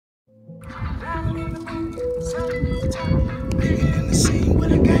Nigga in the scene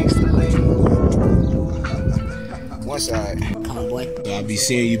with a gangster lean. One side. Homeboy. So I be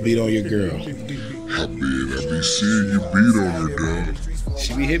seeing you beat on your girl. I be seeing you beat on her, dog.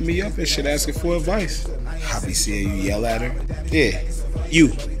 She be hitting me up and shit asking for advice. I be seeing you yell at her. Yeah,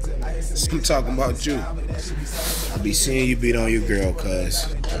 you. I'm talking about you. I be seeing you beat on your girl,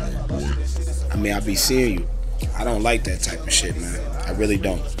 cuz. I mean, I be seeing you. I don't like that type of shit, man. I really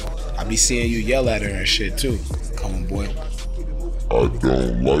don't. I be seeing you yell at her and shit, too. Come on, boy. I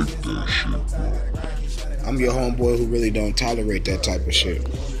don't like that shit, bro. I'm your homeboy who really don't tolerate that type of shit.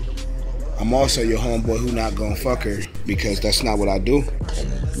 I'm also your homeboy who not gonna fuck her because that's not what I do.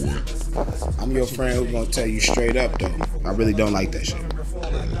 I'm your friend who gonna tell you straight up, though. I really don't like that shit.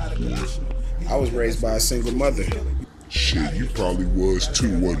 I was raised by a single mother. Shit, you probably was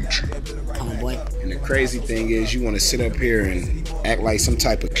too, wasn't you? Come on, boy. And the crazy thing is, you want to sit up here and act like some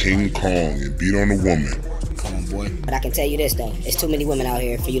type of King Kong and beat on a woman. Come on, boy. But I can tell you this, though. There's too many women out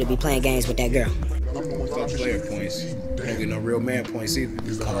here for you to be playing games with that girl. Fuck player points. Don't get no real man points either.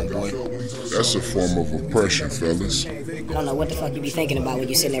 Come on, boy. That's a form of oppression, fellas. I don't know what the fuck you be thinking about when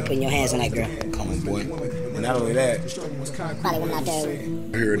you sitting there putting your hands on that girl. Come on, boy. And not only that, Probably women out there.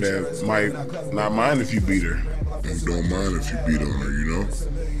 I hear that might not mind if you beat her. And don't mind if you beat on her, you know?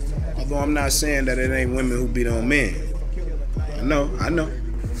 although I'm not saying that it ain't women who beat on men. I know.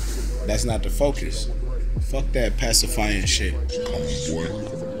 That's not the focus. Fuck that pacifying shit. Come on,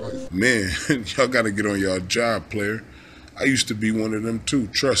 boy. Man, y'all gotta get on y'all job, player. I used to be one of them too,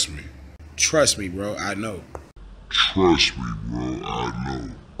 trust me. Trust me, bro, I know. Trust me, bro, I know.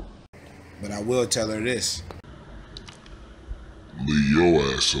 But I will tell her this. Leave your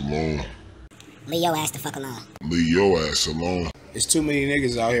ass alone. Leave your ass the fuck alone. Leave your ass alone. There's too many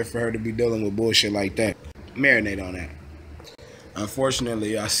niggas out here for her to be dealing with bullshit like that. Marinate on that.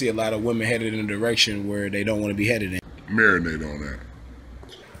 Unfortunately, I see a lot of women headed in a direction where they don't want to be headed in. Marinate on that.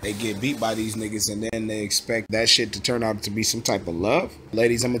 They get beat by these niggas and then they expect that shit to turn out to be some type of love.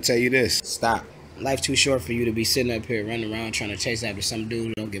 Ladies, I'm gonna tell you this. Stop. Life's too short for you to be sitting up here running around trying to chase after some dude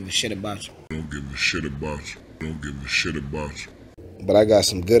who don't give a shit about you. Don't give a shit about you. Don't give a shit about you. But I got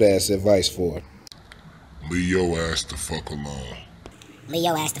some good ass advice for her. Leave your ass the fuck alone. Leave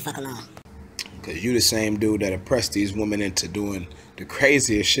your ass the fuck alone. Cause you the same dude that oppressed these women into doing the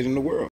craziest shit in the world.